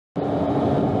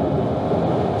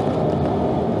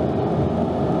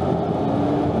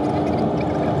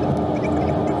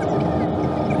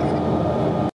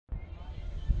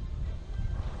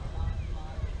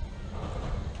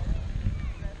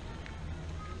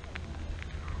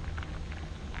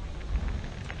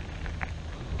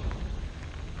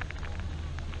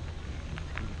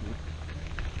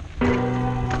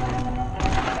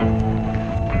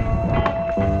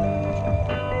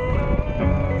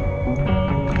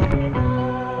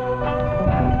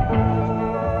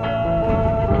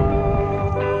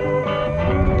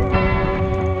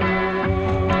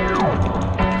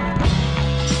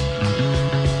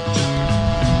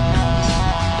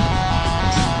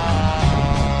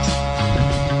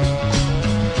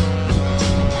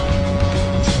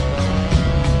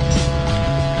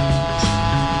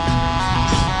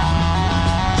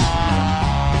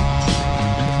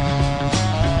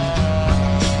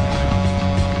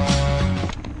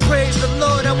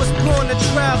a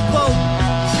dry boat,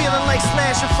 feeling like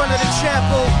Slash in front of the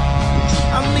chapel.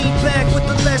 I'm lean back with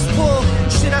the less pull.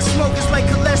 Shit I smoke is like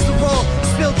cholesterol.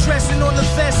 Spilled dressing on the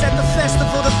vest at the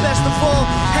festival, the best of all.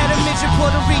 Had a midget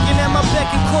Puerto Rican at my beck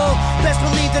and call. Best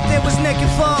believe that there was neck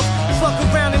involved. Fuck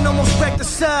around and almost wrecked the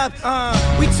sub.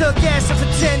 We took acid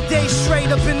for 10 days straight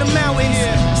up in the mountains.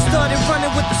 Started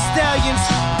running with the stallions,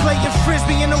 playing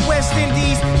frisbee in the West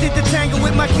Indies. Did the tango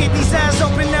with my kidneys, eyes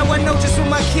open. Now I know just what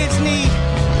my kids need.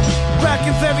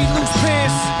 Rockin' very loose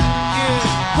pants.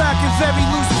 Rockin' very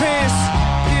loose pants.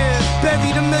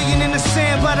 Buried $1 million in the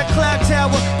sand by the clock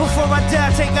tower. Before I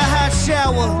die, take a hot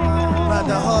shower. Ride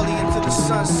the Harley into the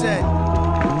sunset.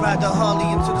 Ride the Harley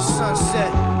into the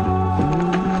sunset.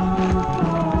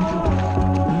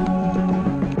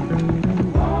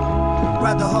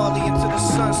 Ride the Harley into the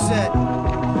sunset.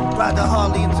 Ride the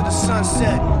Harley into the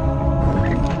sunset.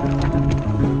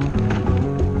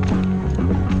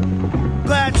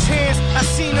 By chance, I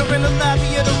seen her in the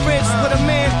lobby of the Ritz with a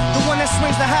man, the one that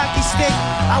swings the hockey stick.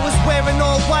 I was wearing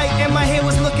all white and my hair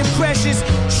was looking precious.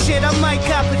 Shit, I might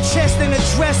cop a chest and a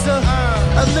dresser,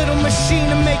 a little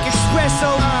machine to make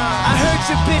espresso. I heard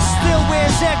your bitch still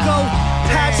wears Echo.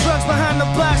 High trucks behind the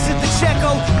box at the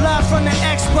Checo, live from the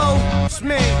expo. It's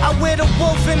me. I wear the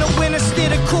wolf in the winter,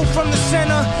 steer the coupe from the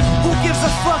center. Who gives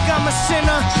a fuck, I'm a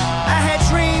sinner. I had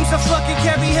dreams of fucking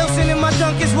Carrie Hilson in my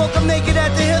Dunkins. Woke up naked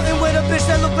at the Hilton with a bitch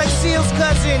that looked like Seal's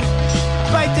cousin.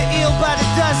 Bite the eel by the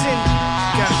dozen.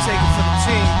 Gotta take it for the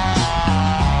team.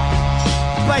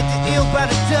 Bite the eel by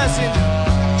the dozen.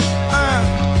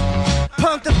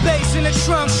 Pump the bass in the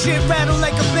trunk, shit rattle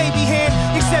like a baby hand.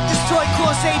 Except this toy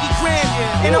costs 80 grand.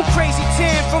 And I'm crazy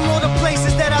tan from all the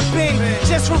places that I've been.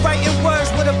 Just for writing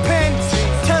words with a pen.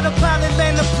 Tell the pilot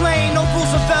land the plane, no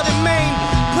Roosevelt in Maine.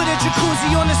 Put a jacuzzi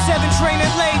on the 7 train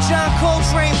and lay John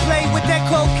Coltrane play with that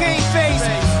cocaine face.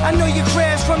 I know you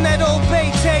crashed from that old Bay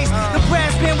taste. The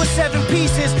brass band with 7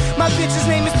 pieces. My bitch's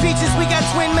name is Peaches. We got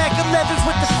twin Mac 11s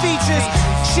with the features.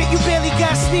 Shit, you barely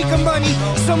got sneaker money.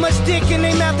 So much dick in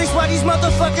their mouth, that's why these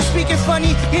motherfuckers speaking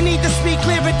funny. You need to speak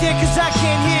clearer, dear, cause I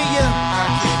can't hear you.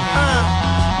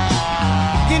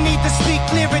 You need to speak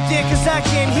clearer, dear, cause I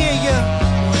can't hear you.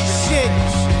 Shit.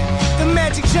 The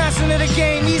Magic Johnson of the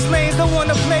game, these lanes don't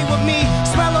wanna play with me.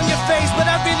 Smile on your face, but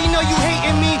I really know you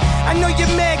hating me. I know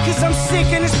you're mad cause I'm sick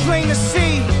and it's plain to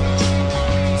see.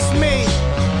 It's me.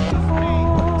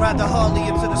 Ride the Harley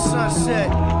into the sunset.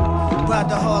 Ride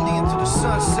the Harley into the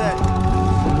sunset.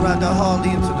 Ride the Harley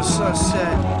into the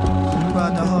sunset.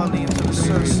 Ride the Harley into the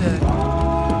sunset.